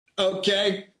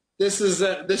Okay.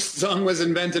 This song was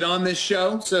invented on this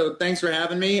show, so thanks for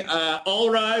having me. All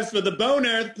rise for the Bone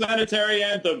Earth Planetary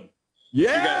Anthem.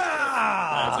 Yeah.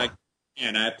 I was like,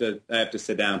 man, I have to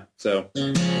sit down. So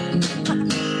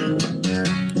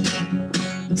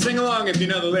sing along if you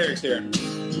know the lyrics here.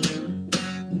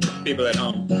 People at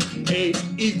home. 8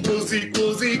 equals D.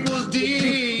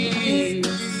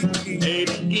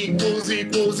 8 equals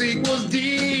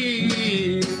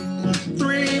D.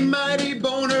 3 mighty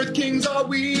Bone Earth kings are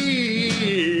we.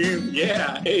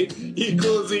 Yeah, 8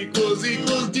 equals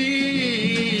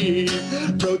D.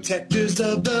 Protectors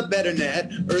of the better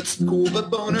net. Earth's cool, but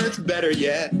Bone Earth's better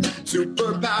yet.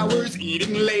 Superpowers,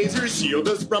 eating lasers, shield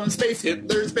us from space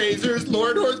Hitler's phasers.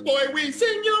 Lord Horseboy, we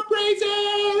sing your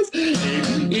praises.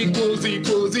 8 equals D.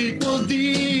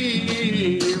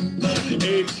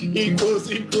 8 equals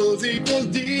D.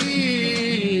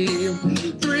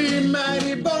 3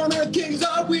 mighty Bone Earth kings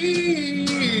are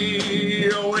we.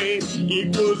 Oh, 8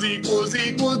 equals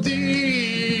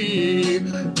D.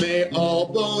 May all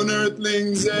Bone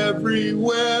Earthlings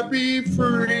everywhere be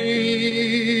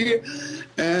free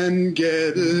and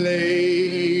get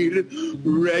laid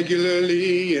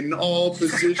regularly in all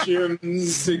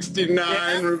positions.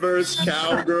 69 reverse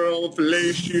cowgirl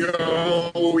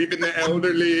fellatio, even the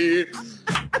elderly.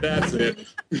 That's it.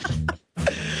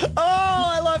 Oh,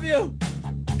 I love you.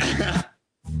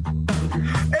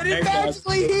 And he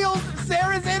magically healed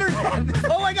Sarah's internet.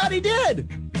 Oh my God, he did.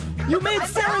 You made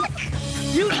Sarah's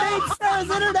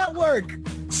internet work.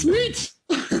 Sweet.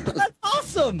 That's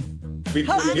awesome. We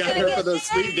got her for those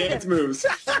sweet dance moves.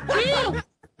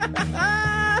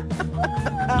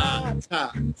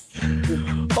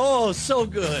 Oh, so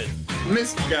good.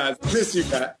 Miss you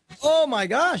guys. Oh my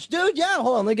gosh, dude! Yeah,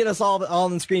 hold on. Let me get us all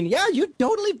on the screen. Yeah, you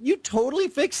totally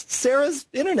fixed Sarah's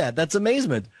internet. That's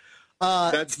amazement.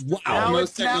 That's the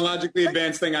most technologically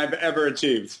advanced thing I've ever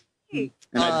achieved, and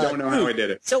I don't know how I did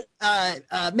it. So,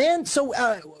 man,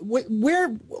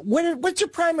 what's your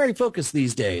primary focus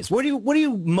these days? What are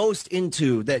you most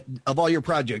into that of all your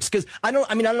projects? Because I don't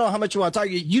know how much you want to talk.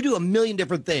 You do a million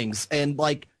different things, and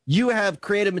like you have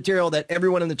creative material that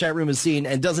everyone in the chat room has seen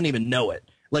and doesn't even know it.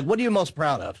 Like, what are you most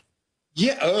proud of?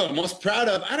 Yeah, most proud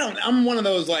of. I'm one of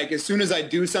those, like, as soon as I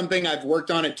do something, I've worked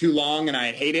on it too long and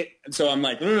I hate it. And so I'm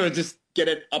like, just get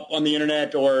it up on the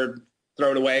internet or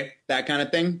throw it away, that kind of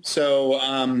thing. So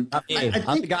I'm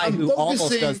the guy who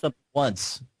almost does something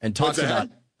once and talks about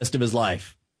the rest of his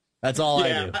life. That's all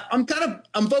I do.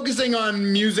 I'm focusing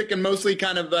on music and mostly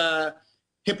kind of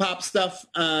hip hop stuff,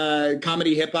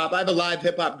 comedy hip hop. I have a live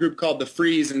hip hop group called The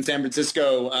Freeze in San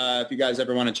Francisco. If you guys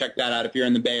ever want to check that out, if you're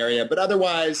in the Bay Area. But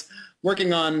otherwise,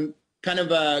 working on kind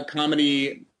of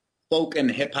comedy, folk and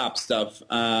hip hop stuff,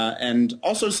 and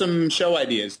also some show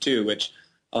ideas too, which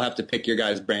I'll have to pick your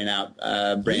guys' brain about.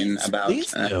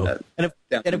 Please do. And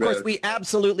of course, we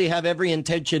absolutely have every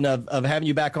intention of having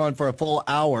you back on for a full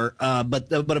hour.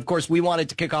 But of course, we wanted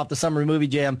to kick off the Summer Movie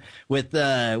Jam with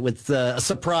a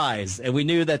surprise, and we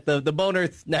knew that the Bone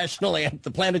Earth National Anthem,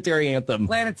 the Planetary Anthem,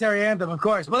 of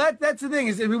course. Well, that's the thing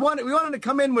is we wanted to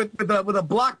come in with a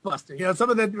blockbuster. You know,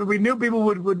 something that we knew people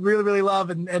would really really love,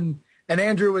 and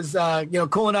Andrew was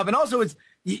cool enough, and also it's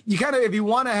you kind of, if you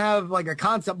want to have like a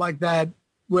concept like that,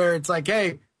 where it's like,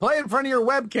 hey, play in front of your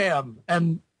webcam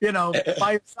and,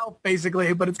 by yourself,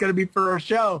 basically, but it's going to be for a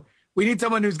show. We need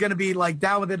someone who's going to be, like,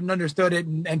 down with it and understood it,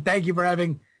 and thank you for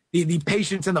having the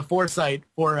patience and the foresight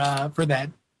for that.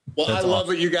 Well, I love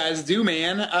what you guys do,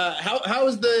 man. How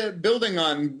is the building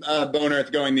on Bone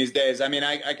Earth going these days? I mean,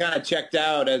 I kind of checked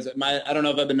out I don't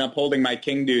know if I've been upholding my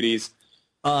king duties.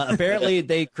 Apparently,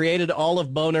 they created all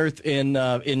of Bone Earth in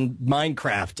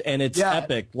Minecraft, and it's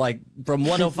epic. Like from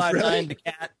 105.9 really? to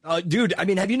Cat. Dude, I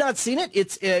mean, have you not seen it?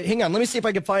 It's hang on, let me see if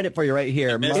I can find it for you right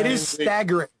here. It is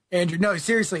staggering, Andrew. No,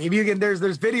 seriously, if you can, there's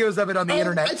videos of it on the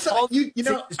internet. I saw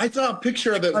a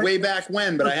picture of it way back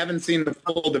when, but I haven't seen the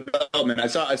full development. I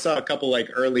saw a couple like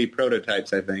early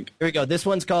prototypes, I think. Here we go. This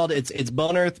one's called it's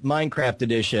Bone Earth Minecraft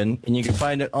Edition, and you can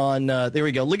find it on. There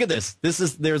we go. Look at this.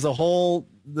 There's a whole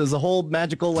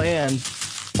magical land.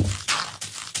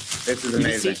 This is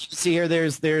amazing. You see here,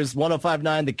 there's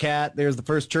 105.9 the Cat. There's the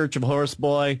first Church of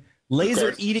Horseboy.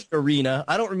 Laser eating arena.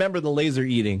 I don't remember the laser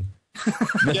eating.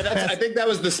 I think that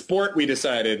was the sport we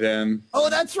decided. Oh,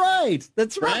 that's right.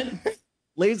 That's right.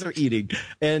 Laser eating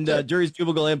and Jury's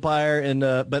Jubilee Empire, and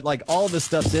but like all this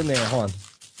stuff's in there. Hold on.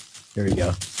 Here we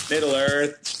go. Middle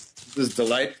Earth. This is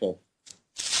delightful.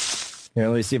 Here,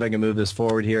 let me see if I can move this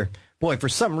forward here. Boy, for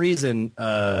some reason,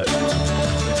 this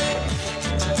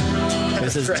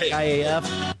is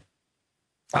IAF.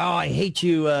 Oh, I hate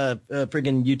you,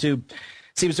 friggin' YouTube.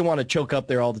 seems to want to choke up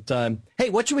there all the time.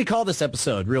 Hey, what should we call this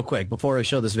episode, real quick, before I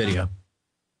show this video?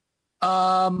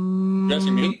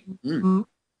 Asking me? No,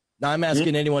 I'm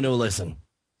asking anyone who will listen.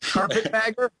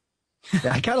 Carpetbagger?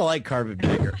 I kind of like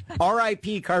Carpetbagger.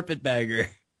 R.I.P. Carpetbagger.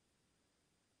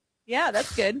 Yeah,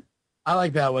 that's good. I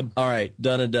like that one. All right,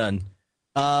 done and done.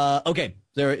 Okay,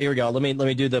 here we go. Let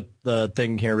me do the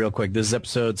thing here real quick. This is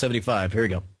episode 75. Here we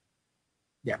go.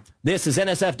 Yeah. This is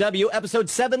NSFW episode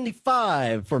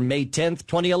 75 for May 10th,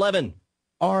 2011.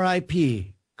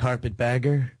 R.I.P.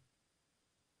 Carpetbagger.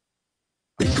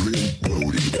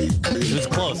 It was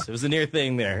close. It was a near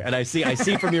thing there, and I see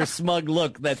from your smug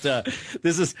look that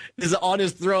this is on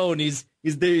his throne. He's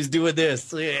doing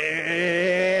this.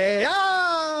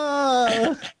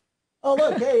 Ah! Oh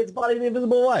look, hey, it's Bonnie the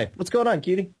Invisible Wife. What's going on,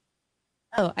 cutie?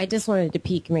 Oh, I just wanted to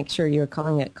peek and make sure you were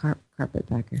calling it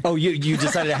Carpetbagger. Oh, you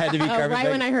decided it had to be Carpetbagger? Right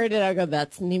when I heard it, I go,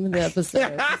 that's the name of the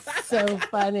episode. It's so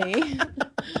funny.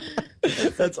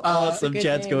 That's awesome.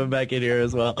 Chad's coming back in here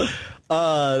as well.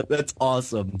 That's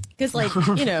awesome. Because,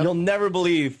 you'll never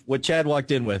believe what Chad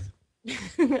walked in with.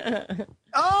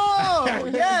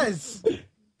 Oh, yes.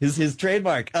 His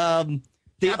trademark.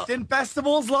 Captain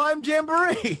Festival's Lime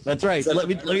Jamboree. That's right. Let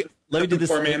me do this.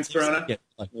 Four-man Corona? Yeah,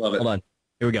 love it. Hold on.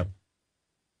 Here we go.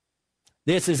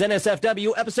 This is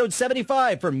NSFW episode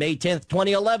 75 for May 10th,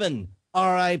 2011.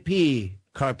 R.I.P.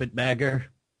 Carpetbagger.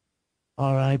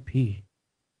 R.I.P.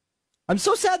 I'm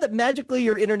so sad that magically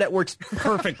your internet works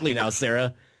perfectly now,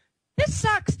 Sarah. This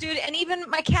sucks, dude. And even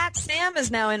my cat Sam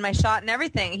is now in my shot and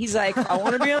everything. He's like, I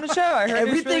want to be on the show. I heard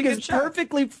everything really is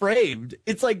perfectly framed.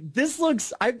 It's like, this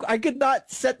looks, I could not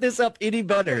set this up any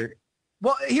better.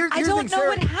 Well, I don't know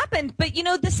what happened, but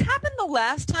this happened the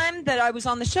last time that I was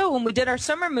on the show when we did our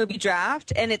summer movie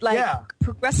draft, and it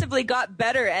progressively got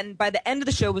better, and by the end of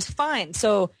the show was fine.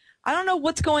 So I don't know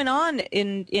what's going on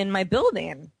in my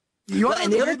building. You know what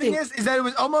the other thing is that it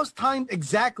was almost timed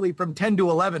exactly from 10 to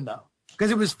 11 though, because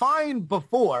it was fine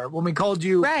before when we called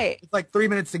you like 3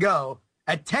 minutes to go.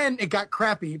 At 10, it got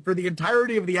crappy for the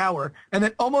entirety of the hour, and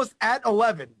then almost at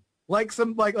 11, like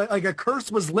a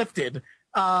curse was lifted.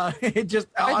 It just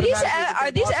are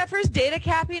these efforts data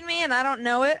capping me and I don't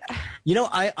know it?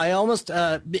 I almost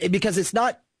because it's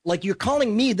not like you're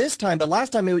calling me this time, but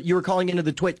last time you were calling into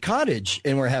the Twit Cottage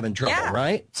and we're having trouble,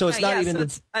 right? So it's not even.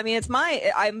 So it's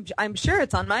my. I'm sure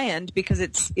it's on my end because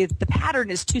the pattern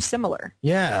is too similar.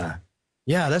 Yeah,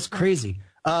 that's crazy.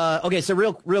 Okay, so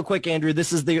real quick, Andrew,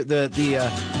 this is the you got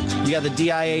the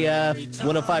DIAF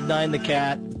 1059 the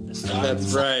cat.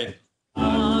 That's right.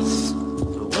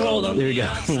 There you go.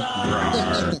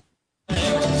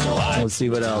 Let's see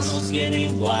what else.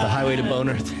 The highway to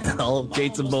Boner Hell,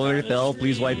 gates of Boner Hell,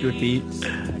 please wipe your feet.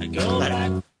 I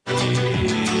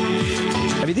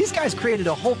mean, these guys created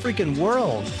a whole freaking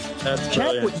world. That's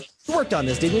Chad, you worked on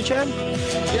this, didn't you, Chad?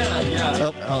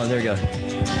 Yeah. Oh, there you go.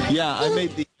 Yeah, I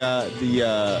made the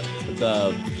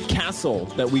castle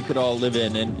that we could all live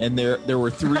in, and there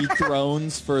were 3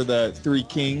 thrones for the 3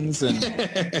 kings, and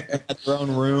had their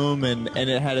own room, and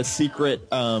it had a secret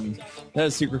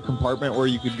compartment where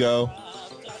you could go.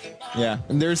 Yeah,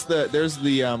 and there's the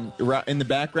in the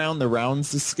background the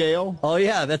rounds scale. Oh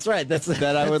yeah, that's right.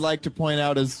 That I would like to point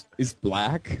out is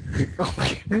black.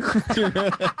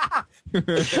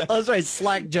 Oh, that's right,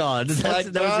 slack-jawed.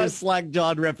 That was your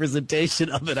slack-jawed representation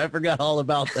of it. I forgot all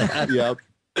about that. Yep,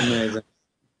 amazing.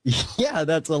 Yeah,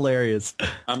 that's hilarious.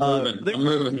 I'm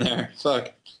moving there.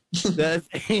 Fuck. That's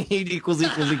 8 equals.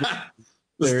 The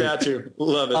statue,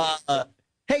 love it.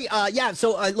 Hey,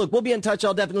 so look, we'll be in touch.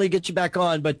 I'll definitely get you back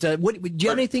on. But do you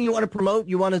have anything you want to promote?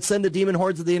 You want to send the demon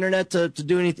hordes of the internet to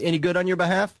do any good on your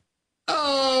behalf?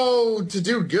 Oh, to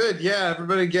do good, yeah.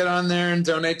 Everybody get on there and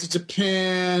donate to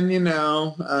Japan,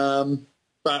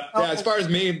 But as far as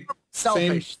me,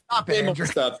 selfish. Same old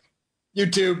stuff.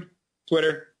 YouTube,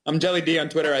 Twitter. I'm Jelly D on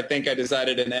Twitter. I think I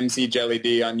decided an MC Jelly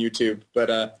D on YouTube. But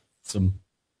other than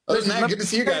that, good to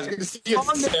see you guys. Good to see you,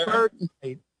 Sarah.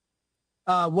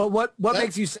 What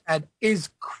makes you sad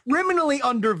is criminally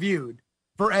underviewed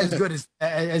for as good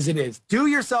as it is. Do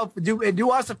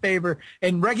us a favor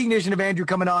in recognition of Andrew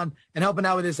coming on and helping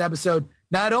out with this episode.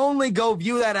 Not only go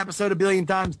view that episode a billion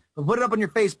times, but put it up on your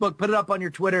Facebook, put it up on your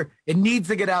Twitter. It needs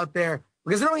to get out there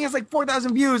because it only has like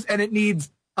 4,000 views and it needs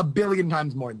a billion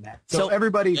times more than that. So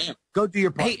everybody, go do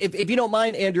your part. Hey, if you don't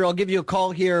mind, Andrew, I'll give you a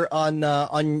call here on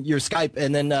your Skype,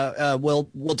 and then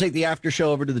we'll take the after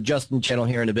show over to the Justin channel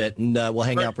here in a bit, and we'll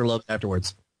hang out for a little bit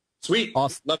afterwards. Sweet,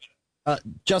 awesome. Love it.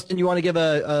 Justin, you want to give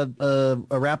a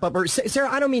wrap up? Or Sarah,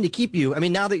 I don't mean to keep you. I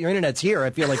mean, now that your internet's here, I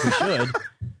feel like we should.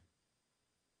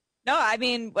 No, I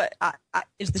mean,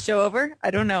 is the show over?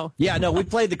 I don't know. Yeah, no, we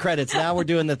played the credits. Now we're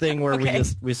doing the thing where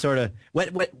we sort of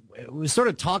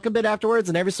talk a bit afterwards,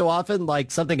 and every so often,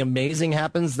 like, something amazing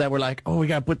happens that we're like, oh, we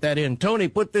got to put that in. Tony,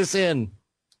 put this in.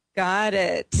 Got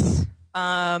it. Okay.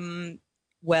 All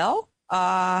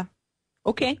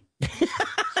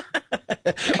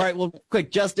right, well,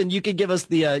 quick, Justin, you could give us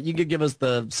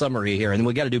the summary here, and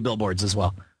we got to do billboards as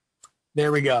well.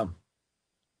 There we go.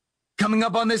 Coming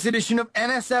up on this edition of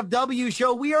NSFW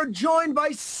Show, we are joined by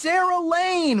Sarah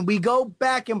Lane. We go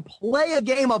back and play a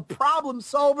game of problem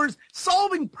solvers,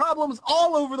 solving problems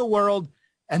all over the world,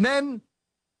 and then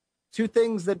two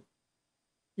things that,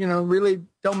 really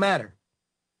don't matter.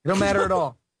 They don't matter at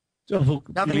all.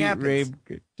 Nothing happens.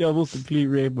 Double complete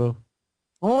rainbow.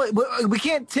 Well, we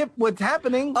can't tip what's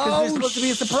happening because it's supposed to be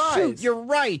a surprise. Shoot, you're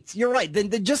right. Then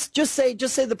just say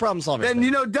the problem solver. Then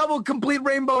double complete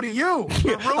rainbow to you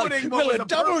for ruining what was a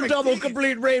double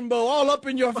complete rainbow all up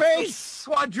in your face.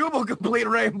 Quadruple complete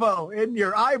rainbow in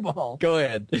your eyeball. Go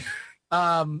ahead.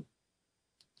 All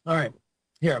right.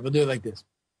 Here, we'll do it like this.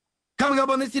 Coming up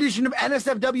on this edition of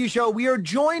NSFW Show, we are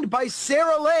joined by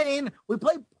Sarah Lane. We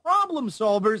play problem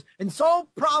solvers and solve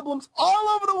problems all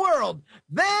over the world.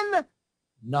 Then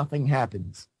nothing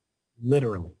happens.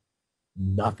 Literally,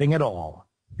 nothing at all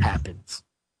happens.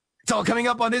 It's all coming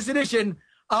up on this edition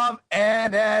of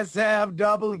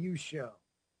NSFW Show.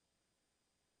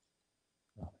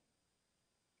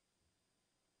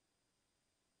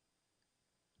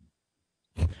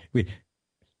 You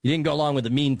didn't go along with the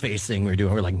mean face thing we're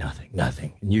doing. We're like, nothing.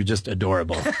 And you're just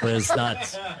adorable. But it's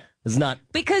not.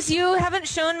 Because you haven't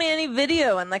shown me any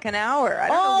video in like an hour. I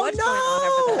don't know what's going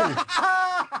on over there.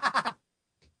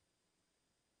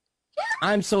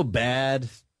 I'm so bad.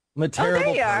 I'm a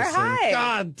terrible there you person. Are.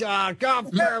 Hi. God.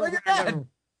 Look at that.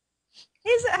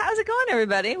 How's it going,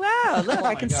 everybody? Wow, look,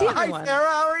 I can see everyone. Hi, Sarah.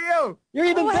 How are you? You're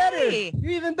even better. Hey.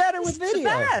 You're even better with video.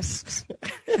 This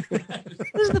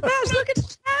is the best. Look at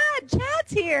Chad.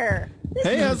 Chad's here.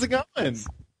 Hey, how's it going?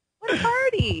 What a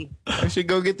party. I should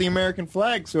go get the American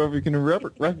flag so everyone can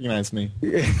recognize me.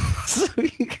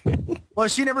 Well,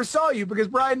 she never saw you because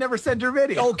Brian never sent her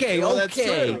video. Okay.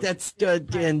 That's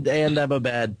and I'm a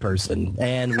bad person,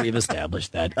 and we've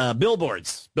established that.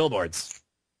 Billboards.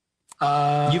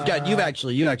 You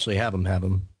actually have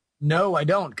them. No, I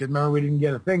don't, because remember we didn't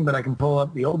get a thing, but I can pull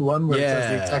up the old one where it says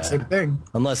the exact same thing.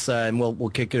 Unless, and we'll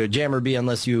kick it to Jammer B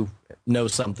unless you know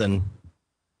something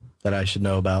that I should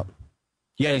know about.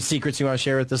 You got any secrets you want to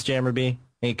share with us, Jammer B?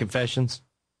 Any confessions?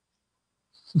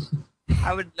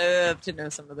 I would love to know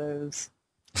some of those.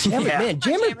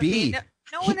 Jammer B.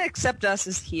 No one except us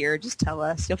is here. Just tell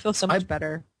us. You'll feel so much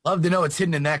better. Love to know what's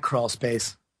hidden in that crawl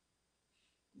space.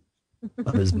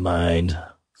 Of his mind.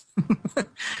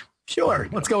 Sure.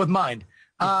 Let's go with mind.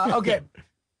 Okay.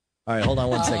 All right. Hold on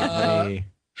 1 second.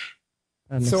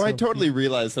 So I totally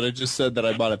realized that I just said that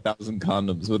I bought 1,000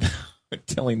 condoms without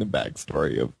telling the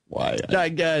backstory of why. We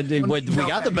got the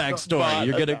backstory.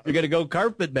 You're gonna go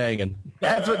carpet banging.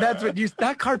 That's what you.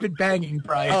 Not carpet banging,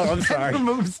 Brian. Oh, I'm sorry.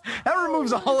 That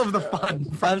removes all of the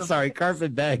fun. I'm sorry.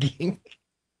 Carpet bagging.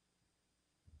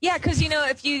 Yeah, because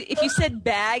if you said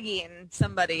bagging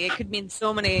somebody, it could mean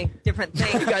so many different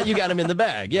things. You got him in the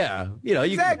bag, yeah.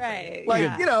 Exactly.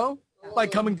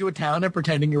 Like coming to a town and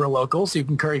pretending you're a local so you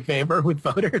can curry favor with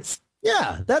voters.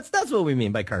 Yeah, that's what we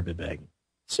mean by carpet bagging.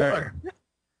 Sure.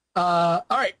 All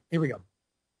right, here we go.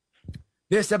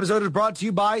 This episode is brought to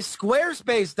you by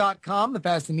Squarespace.com, the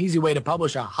fast and easy way to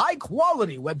publish a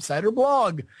high-quality website or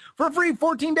blog. For a free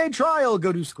 14-day trial,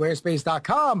 go to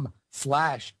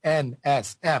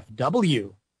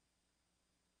squarespace.com/NSFW.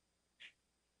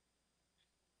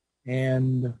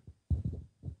 And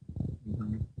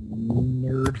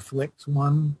Nerdflix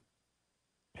one.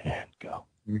 And go.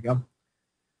 Here we go.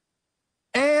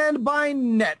 And by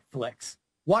Netflix.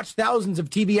 Watch thousands of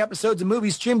TV episodes and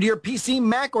movies streamed to your PC,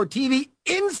 Mac, or TV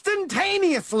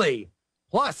instantaneously.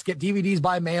 Plus, get DVDs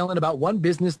by mail in about one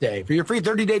business day. For your free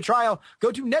 30-day trial,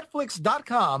 go to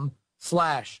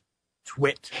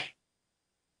netflix.com/twit.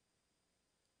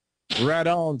 Right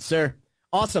on, sir.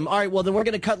 Awesome. All right, well, then we're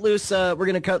going to cut loose.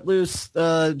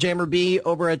 Jammer B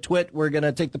over at Twit. We're going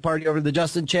to take the party over to the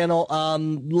Justin channel.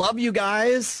 Love you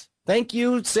guys. Thank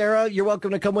you, Sarah. You're welcome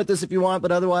to come with us if you want,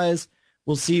 but otherwise,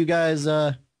 we'll see you guys,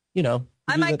 I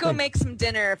might go make some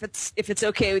dinner if it's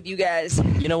okay with you guys.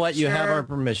 You know what? You have our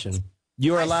permission.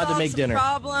 You are allowed to make dinner.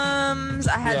 Problems.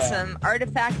 I had some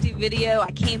artifacty video.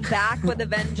 I came back with a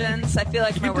vengeance. I feel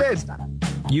like my work is done.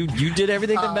 You did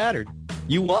everything that mattered.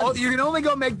 You won. Well, you can only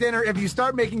go make dinner if you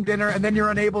start making dinner and then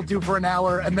you're unable to for an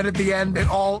hour, and then at the end it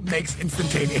all makes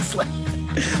instantaneously.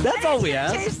 That's all we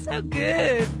ask. It tastes so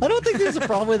good. I don't think there's a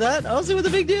problem with that. I don't see what the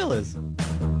big deal is.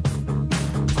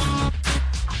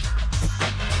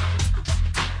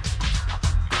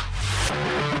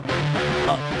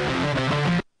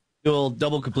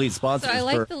 Double complete sponsors. So I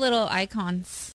like the little icons.